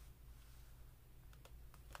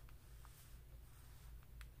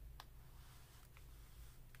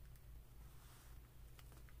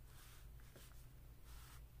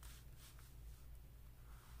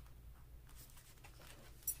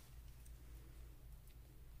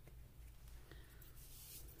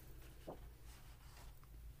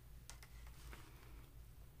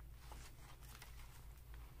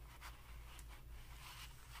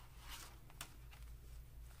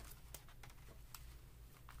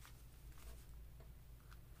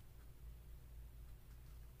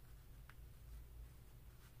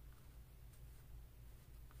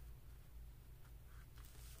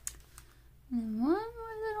 And one more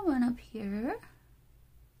little one up here.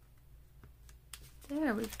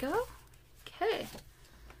 There we go. Okay.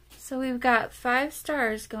 So we've got 5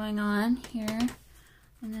 stars going on here.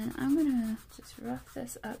 And then I'm going to just rough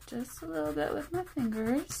this up just a little bit with my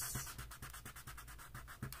fingers.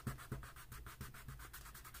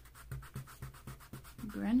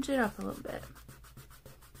 Grunge it up a little bit.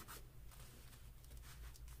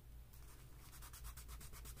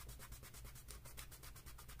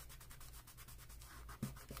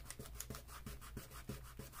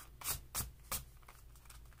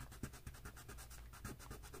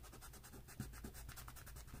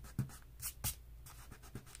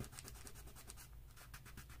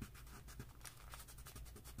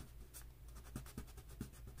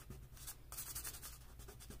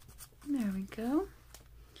 There we go.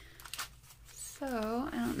 So,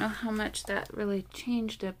 I don't know how much that really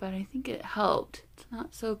changed it, but I think it helped. It's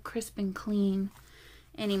not so crisp and clean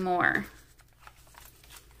anymore.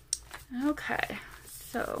 Okay,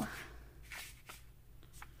 so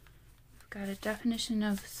we've got a definition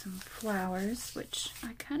of some flowers, which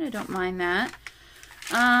I kind of don't mind that.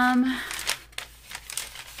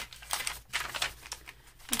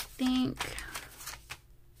 think,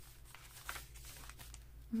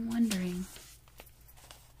 I'm wondering,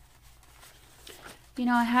 you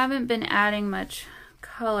know, I haven't been adding much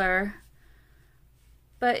color,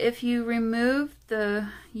 but if you remove the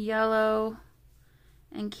yellow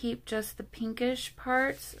and keep just the pinkish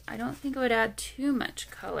parts, I don't think it would add too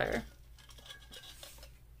much color.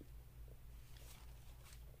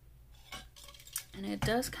 And it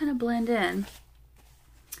does kind of blend in.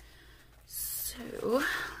 So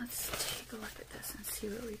let's take a look at this and see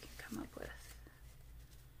what we can come up with.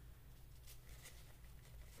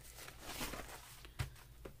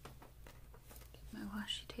 Get my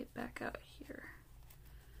washi tape back out here.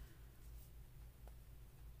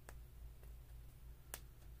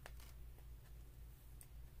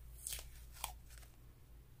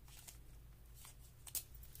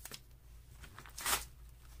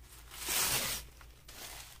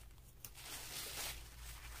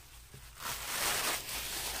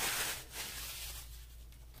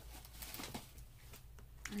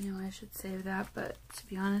 I know I should save that, but to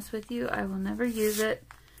be honest with you, I will never use it.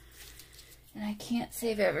 And I can't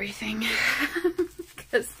save everything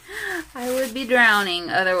because I would be drowning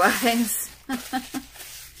otherwise.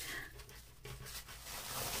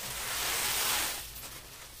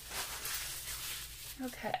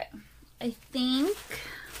 Okay, I think,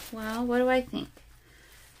 well, what do I think?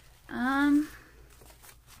 I'll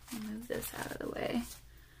move this out of the way.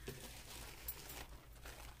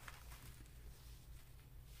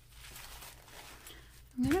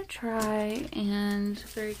 I'm going to try and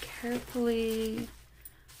very carefully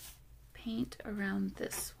paint around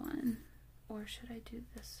this one. Or should I do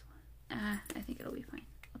this one? I think it'll be fine.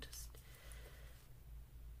 I'll just...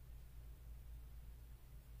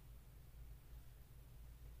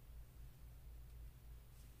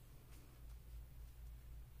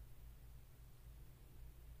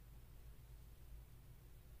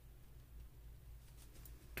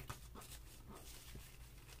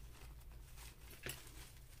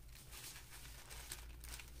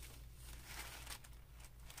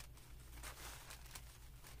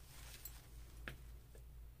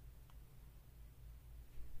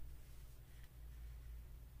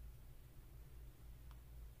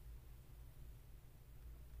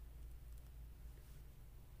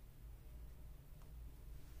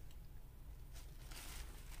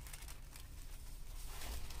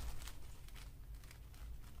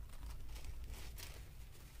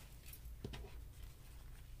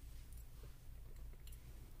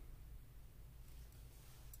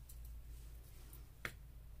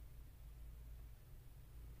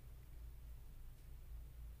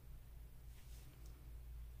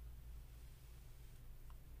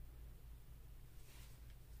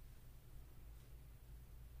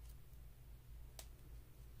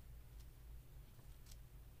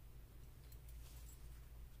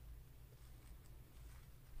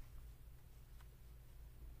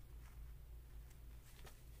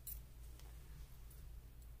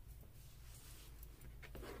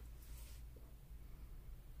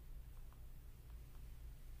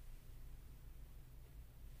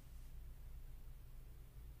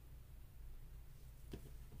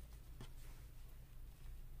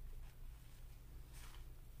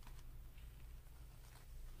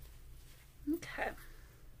 Okay.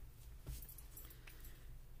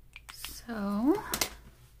 So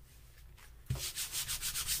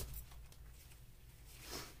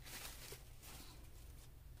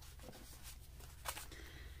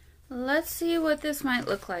let's see what this might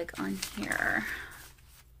look like on here.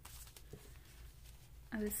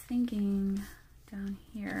 I was thinking down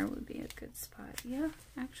here would be a good spot. Yeah,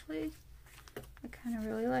 actually, I kind of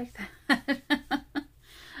really like that.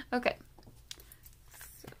 Okay.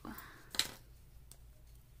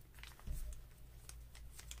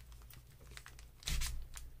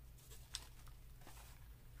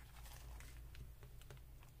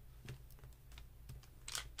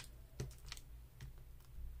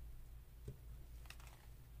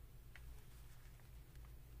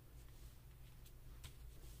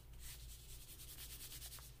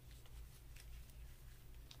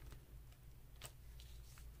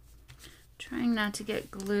 Trying not to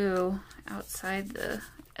get glue outside the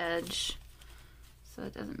edge so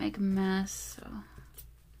it doesn't make a mess. So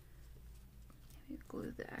maybe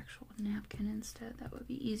glue the actual napkin instead. That would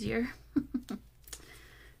be easier.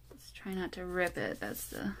 Let's try not to rip it. That's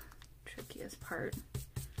the trickiest part.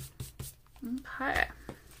 Okay.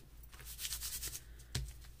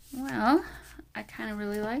 Well, I kind of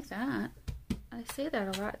really like that. I say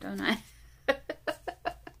that a lot, don't I?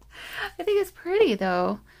 I think it's pretty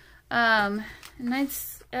though.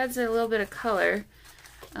 Nice, adds a little bit of color.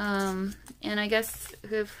 And I guess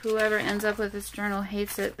if whoever ends up with this journal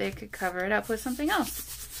hates it, they could cover it up with something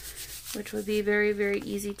else, which would be very, very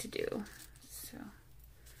easy to do. So,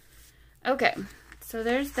 okay, so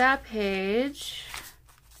there's that page.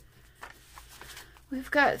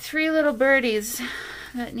 We've got 3 little birdies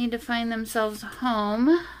that need to find themselves a home.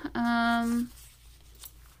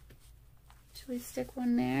 Should we stick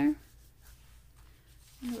one there?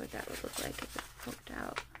 I wonder what that would look like if it poked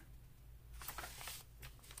out.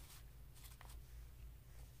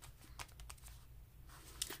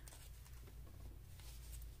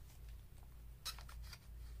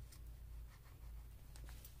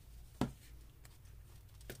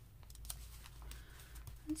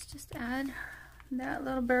 Let's just add that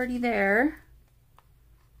little birdie there.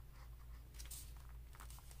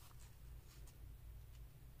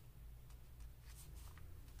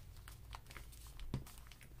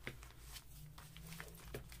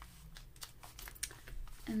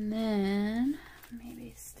 And then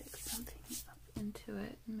maybe stick something up into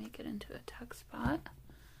it and make it into a tuck spot.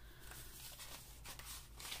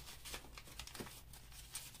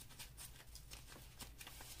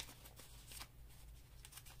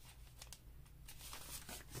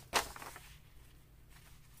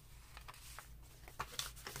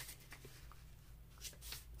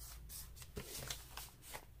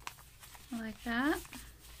 Like that.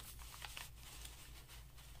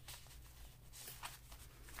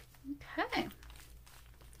 Okay.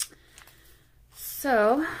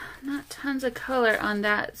 So, not tons of color on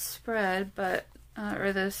that spread, but,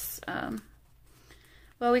 or this,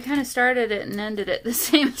 well, we kind of started it and ended it the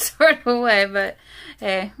same sort of way, but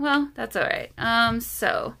hey, well, that's all right.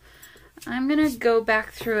 So, I'm going to go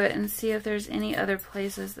back through it and see if there's any other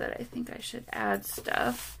places that I think I should add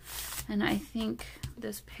stuff. And I think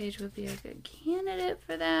this page would be a good candidate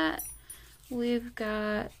for that. We've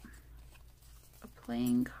got a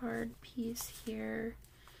playing card piece here.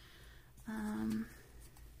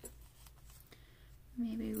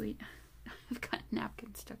 Maybe we, I've got a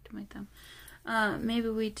napkin stuck to my thumb. Maybe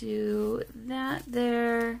we do that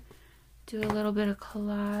there, do a little bit of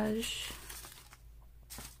collage.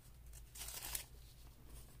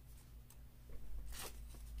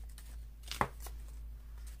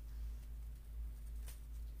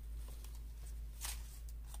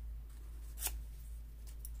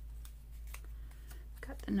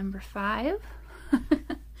 Got the number 5.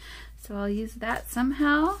 So I'll use that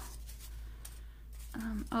somehow.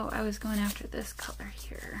 Oh, I was going after this color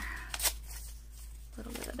here. A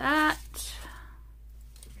little bit of that.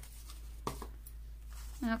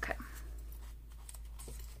 Okay.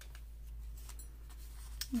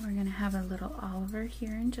 We're going to have a little Oliver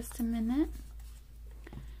here in just a minute.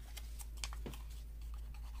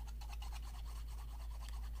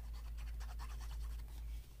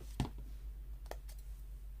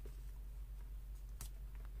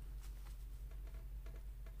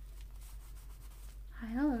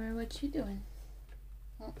 What you doing?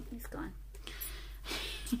 Oh, he's gone.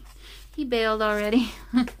 He bailed already.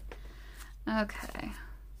 Okay.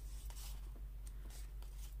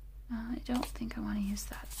 I don't think I want to use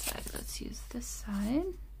that side. Let's use this side.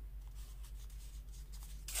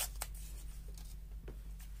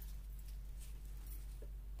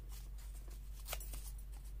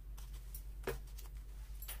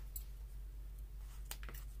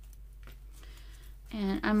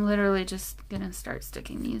 And I'm literally just gonna start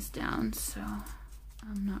sticking these down, so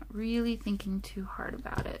I'm not really thinking too hard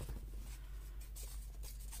about it.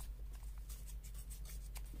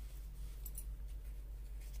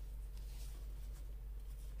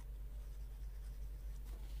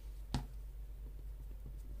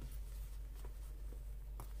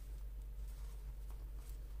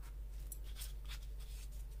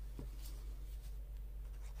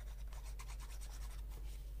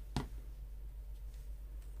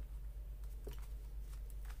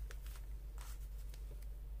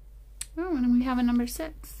 Oh, and we have a number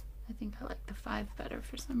 6. I think I like the 5 better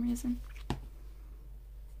for some reason.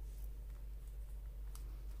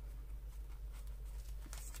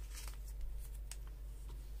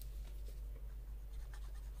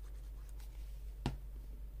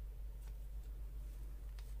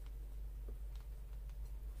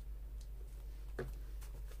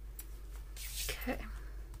 Okay.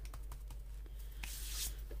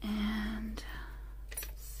 And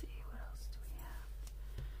let's see, what else do we have?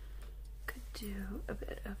 Could do a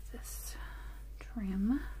bit of this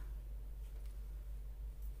trim.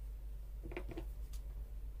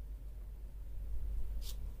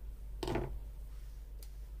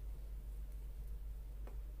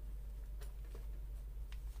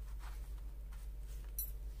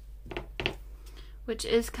 which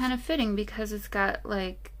is kind of fitting because it's got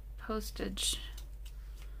like postage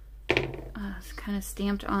it's kind of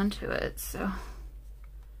stamped onto it, so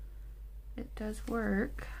it does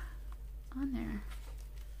work on there.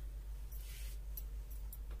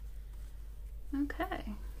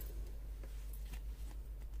 Okay.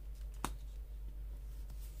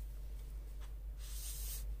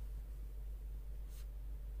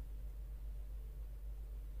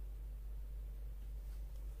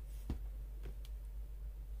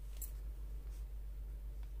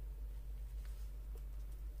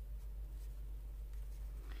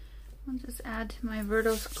 I'll just add to my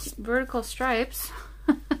vertical stripes.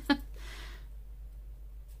 Let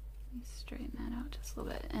me straighten that out just a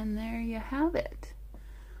little bit. And there you have it.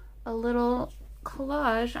 A little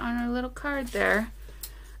collage on our little card there.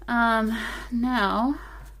 Now,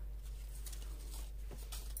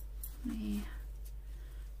 let me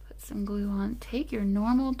put some glue on. Take your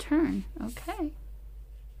normal turn. Okay.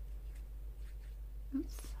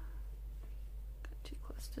 Oops. Got too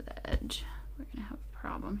close to the edge. We're going to have a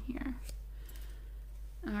problem here.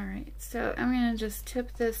 Alright, so I'm going to just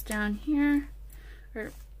tip this down here,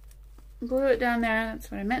 or glue it down there,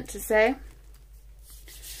 that's what I meant to say.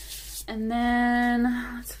 And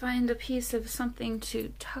then let's find a piece of something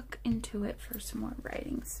to tuck into it for some more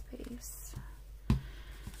writing space.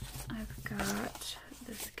 I've got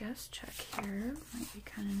this guest check here, might be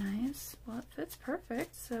kind of nice. Well, it fits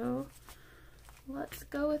perfect, so let's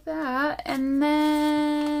go with that. And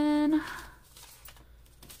then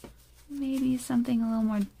maybe something a little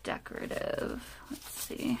more decorative. Let's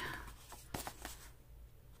see.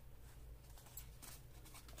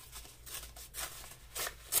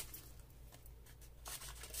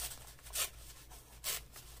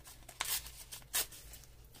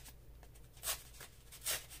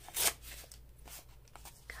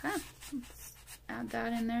 Okay, let's add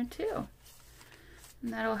that in there too.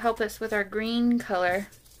 And that'll help us with our green color.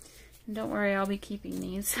 And don't worry, I'll be keeping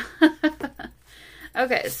these.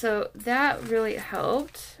 Okay, so that really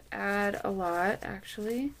helped add a lot,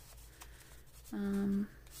 actually.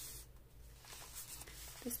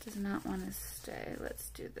 This does not want to stay. Let's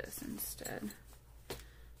do this instead.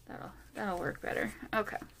 That'll work better.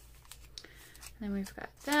 Okay. Then we've got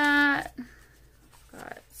that. We've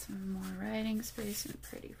got some more writing space and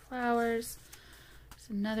pretty flowers.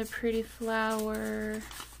 There's another pretty flower.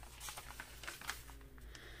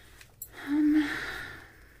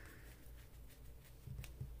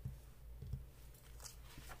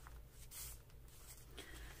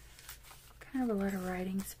 Kind of a lot of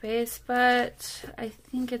writing space, but I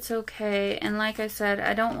think it's okay. And like I said,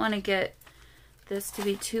 I don't want to get this to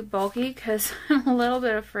be too bulky because I'm a little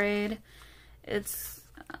bit afraid it's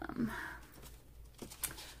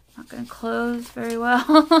not going to close very well.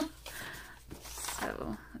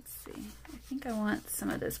 So let's see. I think I want some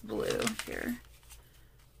of this blue here.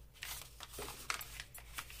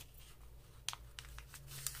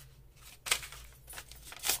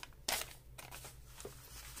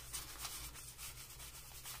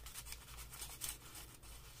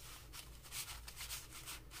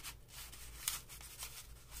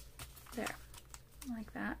 There,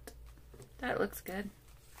 like that. That looks good.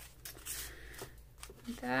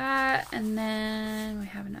 That, and then we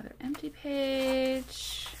have another empty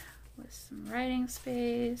page with some writing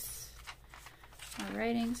space. More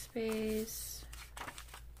writing space.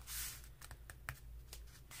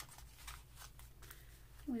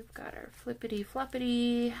 We've got our flippity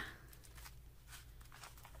floppity.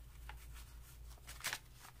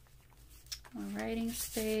 More writing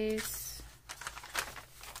space.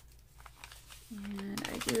 And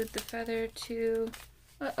I glued the feather to,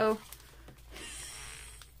 uh-oh.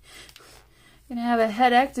 Gonna have a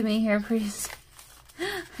headectomy here pretty soon.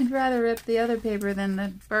 I'd rather rip the other paper than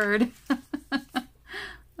the bird.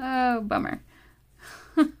 Oh, bummer.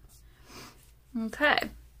 Okay,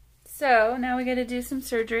 so now we gotta do some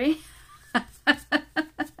surgery. Actually,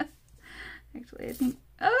 I think,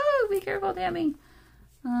 oh, be careful, Tammy.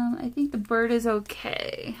 I think the bird is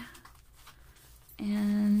okay.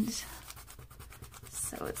 And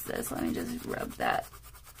so it's this. Let me just rub that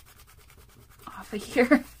off of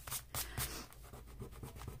here.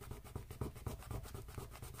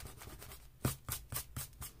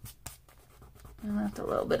 I left a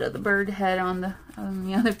little bit of the bird head on the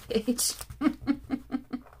other page.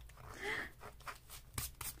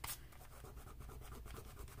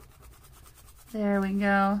 There we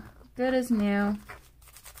go. Good as new.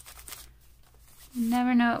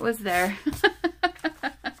 Never know it was there.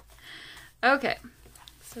 Okay.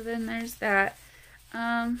 So then there's that.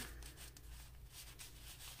 I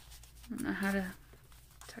don't know how to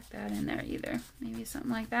tuck that in there either. Maybe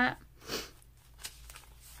something like that.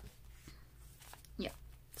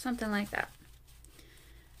 something like that.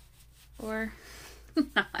 Or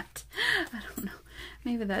not. I don't know.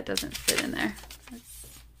 Maybe that doesn't fit in there. Let's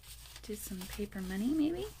do some paper money,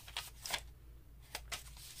 maybe.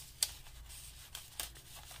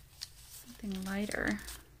 Something lighter.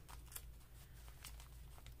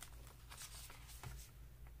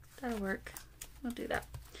 That'll work. We'll do that.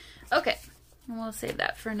 Okay, and we'll save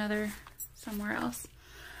that for another somewhere else.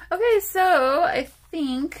 Okay, so I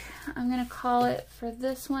think I'm gonna call it for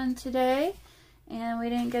this one today. And we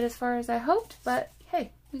didn't get as far as I hoped, but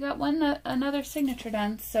hey, we got another signature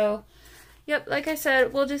done. So, yep, like I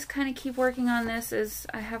said, we'll just kind of keep working on this as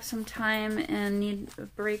I have some time and need a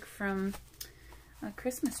break from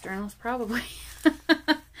Christmas journals, probably.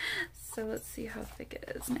 So let's see how thick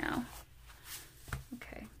it is now.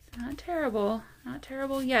 Okay, not terrible. Not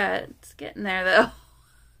terrible yet. It's getting there, though.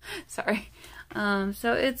 Sorry.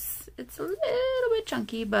 So it's a little bit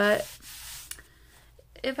chunky, but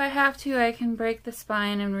if I have to, I can break the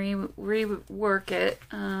spine and rework it.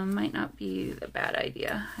 Might not be a bad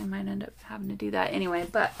idea. I might end up having to do that anyway,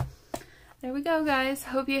 but there we go, guys.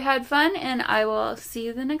 Hope you had fun, and I will see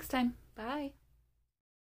you the next time.